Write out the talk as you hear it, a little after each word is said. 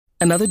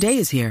Another day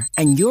is here,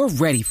 and you're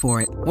ready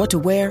for it. What to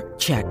wear?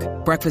 Check.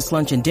 Breakfast,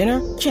 lunch, and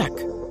dinner? Check.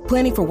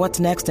 Planning for what's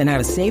next and how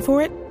to save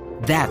for it?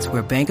 That's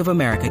where Bank of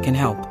America can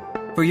help.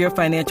 For your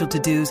financial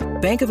to-dos,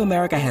 Bank of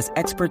America has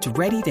experts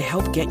ready to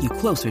help get you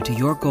closer to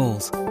your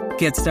goals.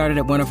 Get started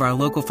at one of our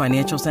local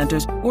financial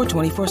centers or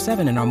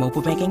 24/7 in our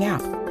mobile banking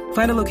app.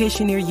 Find a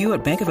location near you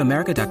at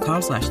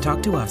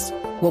bankofamerica.com/talktous.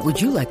 What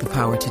would you like the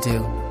power to do?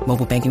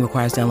 Mobile banking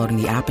requires downloading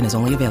the app and is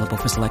only available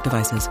for select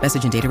devices.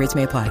 Message and data rates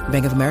may apply.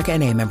 Bank of America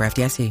N.A., member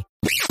FDIC.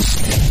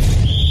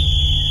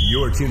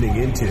 You're tuning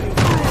into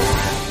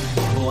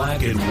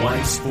Black and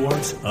White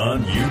Sports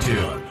on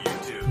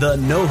YouTube. The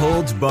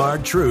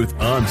no-holds-barred truth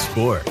on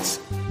sports.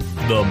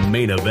 The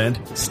main event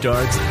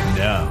starts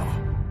now.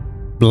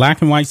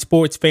 Black and white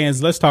sports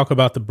fans, let's talk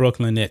about the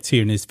Brooklyn Nets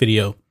here in this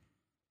video.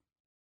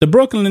 The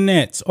Brooklyn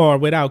Nets are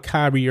without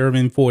Kyrie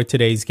Irving for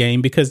today's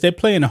game because they're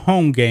playing a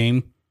home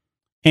game,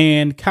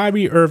 and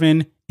Kyrie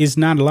Irving is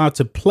not allowed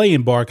to play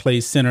in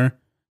Barclays Center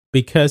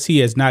because he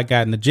has not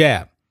gotten the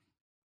jab.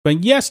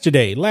 But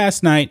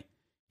last night,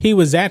 he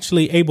was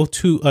actually able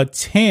to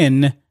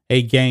attend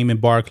a game in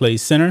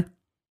Barclays Center.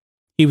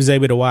 He was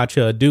able to watch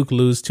Duke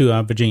lose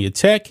to Virginia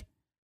Tech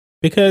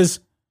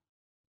because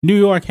New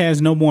York has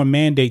no more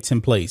mandates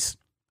in place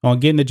on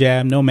getting the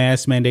jab, no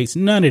mask mandates,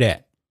 none of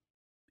that.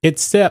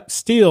 Except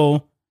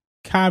still,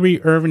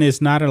 Kyrie Irving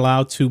is not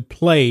allowed to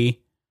play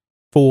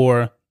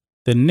for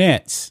the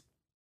Nets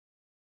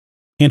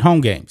in home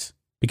games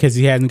because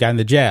he hasn't gotten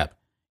the jab.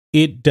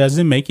 It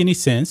doesn't make any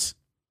sense.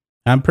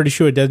 I'm pretty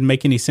sure it doesn't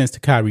make any sense to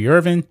Kyrie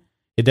Irving.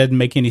 It doesn't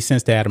make any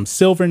sense to Adam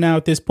Silver now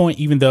at this point,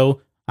 even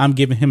though I'm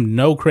giving him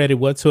no credit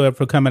whatsoever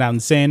for coming out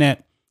and saying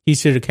that. He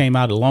should have came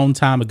out a long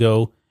time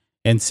ago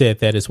and said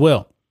that as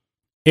well.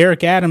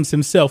 Eric Adams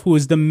himself, who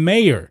is the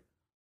mayor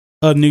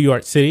of New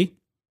York City,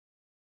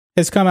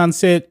 has come out and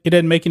said it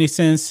doesn't make any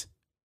sense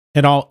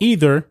at all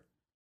either,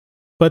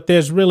 but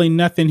there's really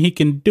nothing he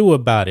can do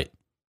about it.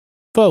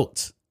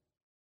 Folks,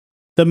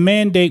 the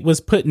mandate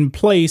was put in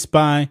place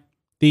by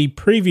the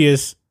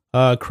previous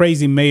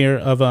crazy mayor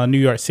of New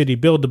York City,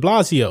 Bill de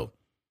Blasio.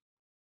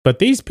 But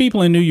these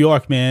people in New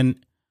York, man,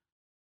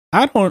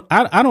 I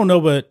don't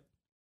know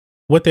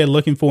what they're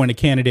looking for in a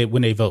candidate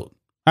when they vote.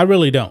 I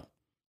really don't.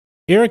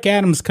 Eric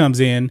Adams comes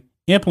in,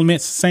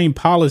 implements the same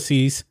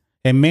policies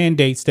and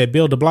mandates that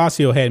Bill de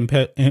Blasio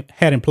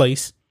had in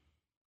place,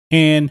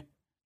 and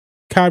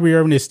Kyrie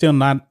Irving is still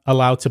not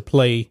allowed to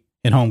play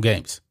in home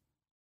games.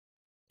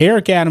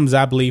 Eric Adams,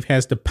 I believe,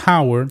 has the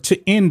power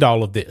to end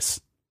all of this.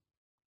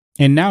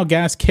 And now,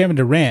 guys, Kevin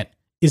Durant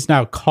is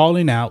now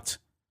calling out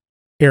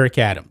Eric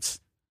Adams.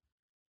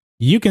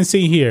 You can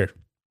see here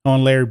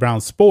on Larry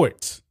Brown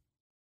Sports,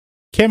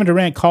 Kevin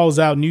Durant calls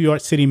out New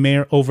York City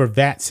mayor over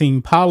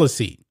vaccine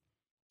policy.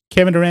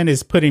 Kevin Durant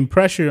is putting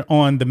pressure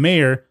on the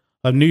mayor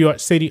of New York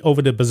City over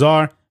the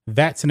bizarre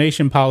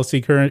vaccination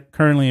policy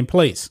currently in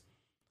place.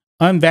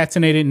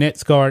 Unvaccinated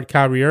Nets guard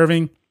Kyrie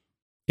Irving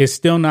is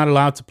still not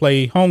allowed to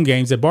play home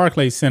games at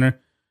Barclays Center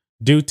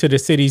due to the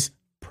city's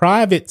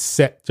private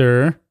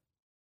sector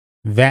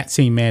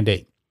vaccine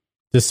mandate.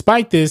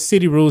 Despite this,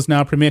 city rules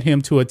now permit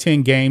him to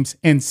attend games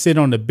and sit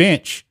on the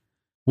bench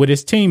with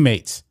his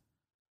teammates.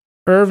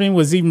 Irving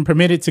was even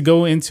permitted to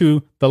go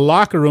into the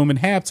locker room at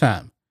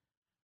halftime.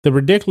 The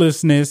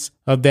ridiculousness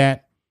of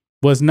that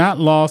was not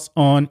lost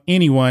on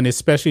anyone,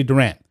 especially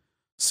Durant.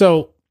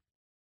 So,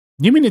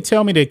 you mean to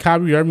tell me that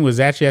Kyrie Irving was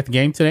actually at the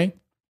game today?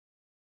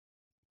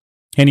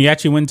 And he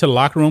actually went into the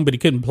locker room, but he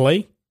couldn't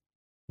play?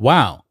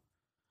 Wow.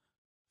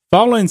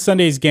 Following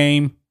Sunday's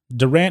game,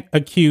 Durant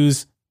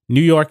accused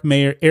New York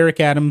Mayor Eric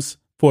Adams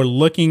for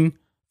looking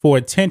for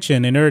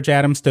attention and urged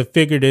Adams to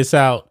figure this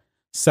out,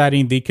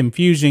 citing the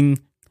confusion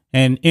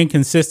and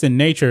inconsistent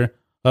nature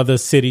of the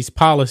city's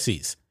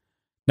policies.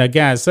 Now,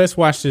 guys, let's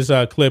watch this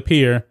clip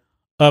here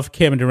of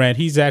Kevin Durant.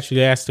 He's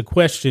actually asked a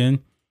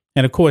question.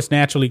 And of course,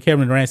 naturally,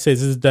 Kevin Durant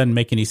says this doesn't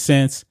make any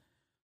sense.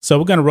 So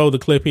we're going to roll the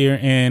clip here.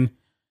 And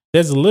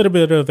there's a little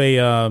bit of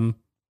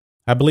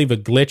I believe a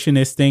glitch in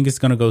this thing. It's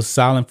going to go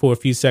silent for a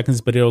few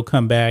seconds, but it'll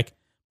come back.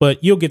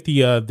 But you'll get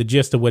the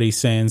gist of what he's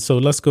saying. So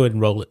let's go ahead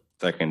and roll it.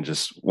 Second,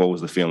 just what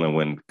was the feeling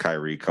when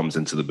Kyrie comes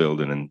into the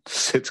building and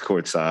sits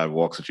courtside,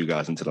 walks with you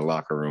guys into the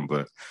locker room,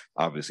 but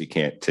obviously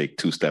can't take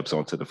 2 steps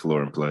onto the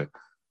floor and play?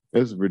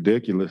 It's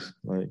ridiculous.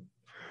 Like,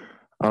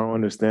 I don't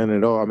understand it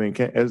at all. I mean,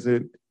 it's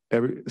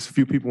a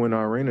few people in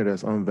our arena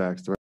that's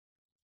unvaxxed, right?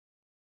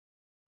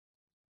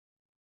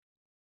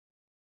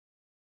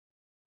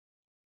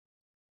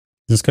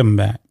 Just coming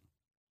back.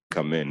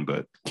 Come in,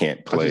 but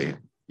can't play.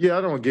 I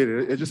don't get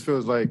it. It just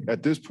feels like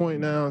at this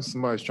point now,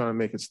 somebody's trying to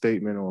make a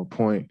statement or a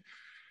point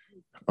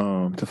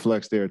to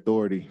flex their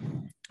authority.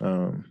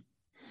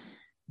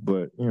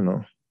 But, you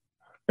know,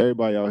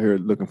 everybody out here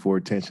looking for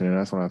attention, and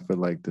that's what I feel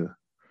like the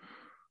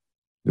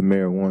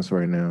mayor wants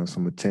right now,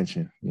 some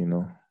attention, you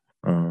know.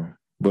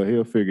 But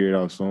he'll figure it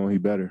out soon. He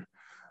better.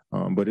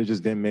 But it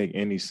just didn't make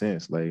any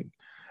sense. Like,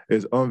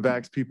 there's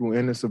unvaxxed people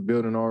in this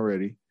building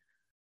already.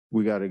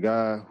 We got a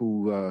guy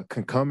who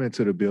can come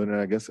into the building.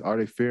 I guess, are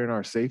they fearing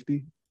our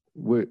safety?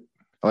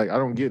 I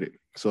don't get it.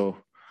 So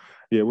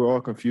Yeah, we're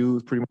all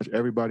confused. Pretty much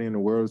everybody in the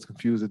world is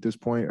confused at this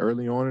point.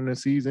 Early on in the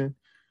season,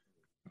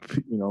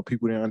 people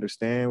didn't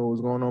understand what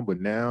was going on, but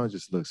now it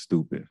just looks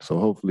stupid. So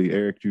hopefully,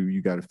 Eric,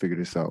 you got to figure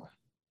this out.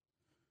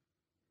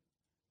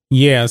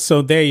 Yeah,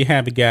 so there you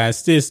have it,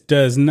 guys. This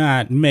does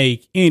not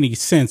make any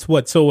sense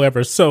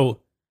whatsoever.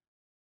 So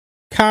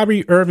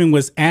Kyrie Irving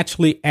was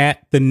actually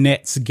at the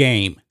Nets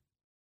game,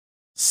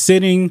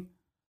 sitting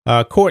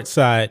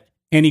courtside,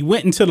 and he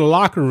went into the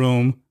locker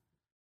room,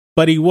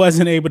 but he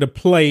wasn't able to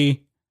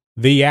play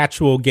the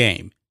actual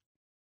game.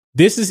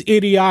 This is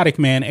idiotic,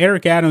 man.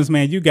 Eric Adams,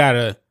 man, you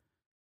gotta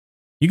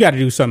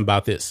do something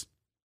about this.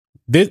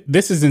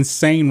 This is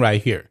insane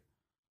right here.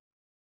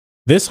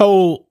 This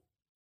whole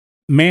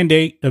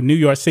mandate of New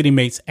York City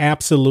makes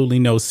absolutely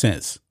no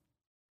sense.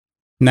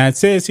 Now it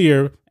says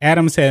here,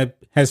 Adams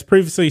has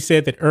previously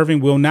said that Irving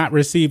will not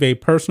receive a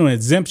personal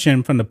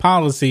exemption from the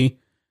policy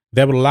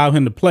that would allow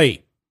him to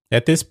play.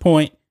 At this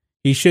point,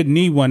 he shouldn't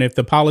need one if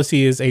the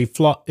policy is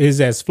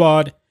as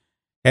flawed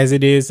as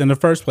it is in the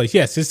first place.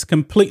 Yes, it's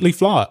completely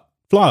flawed.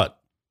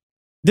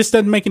 This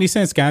doesn't make any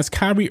sense, guys.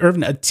 Kyrie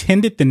Irving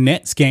attended the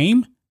Nets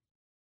game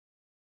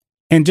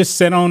and just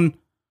sat on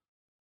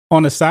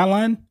the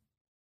sideline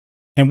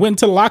and went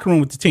into the locker room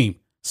with the team.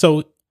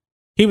 So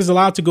he was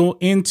allowed to go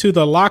into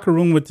the locker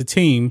room with the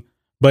team,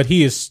 but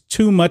he is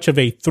too much of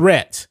a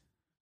threat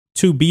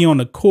to be on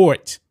the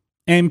court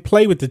and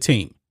play with the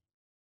team.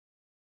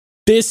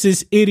 This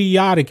is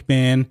idiotic,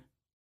 man.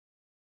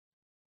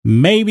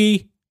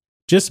 Maybe,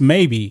 just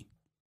maybe,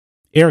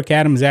 Eric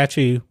Adams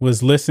actually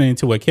was listening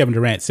to what Kevin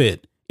Durant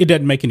said. It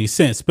doesn't make any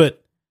sense,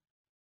 but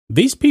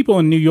these people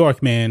in New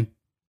York, man,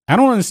 I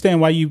don't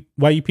understand why you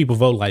people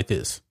vote like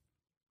this.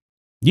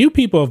 You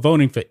people are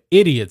voting for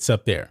idiots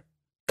up there.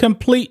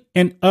 Complete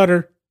and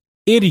utter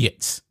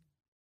idiots.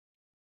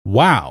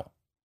 Wow.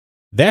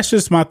 That's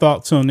just my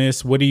thoughts on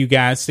this. What do you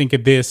guys think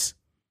of this?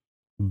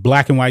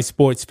 Black and white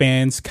sports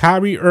fans,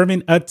 Kyrie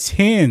Irving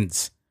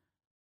attends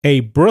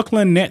a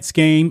Brooklyn Nets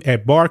game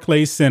at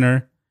Barclays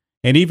Center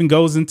and even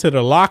goes into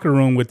the locker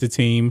room with the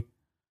team,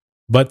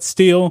 but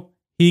still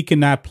he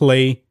cannot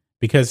play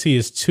because he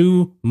is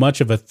too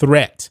much of a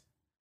threat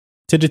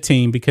to the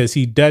team because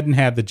he doesn't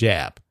have the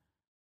jab.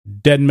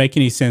 Doesn't make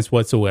any sense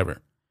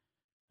whatsoever.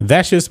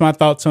 That's just my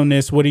thoughts on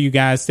this. What do you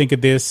guys think of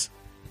this?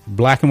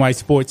 Black and white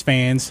sports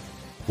fans,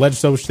 let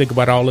us know what you think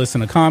about all this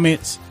in the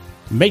comments.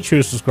 Make sure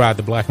to subscribe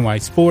to Black and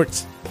White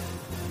Sports,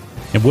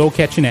 and we'll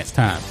catch you next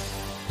time.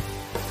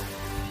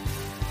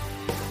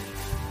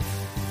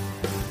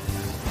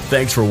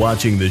 Thanks for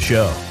watching the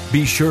show.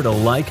 Be sure to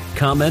like,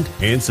 comment,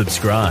 and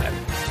subscribe.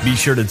 Be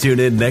sure to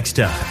tune in next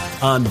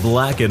time on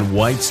Black and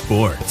White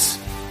Sports.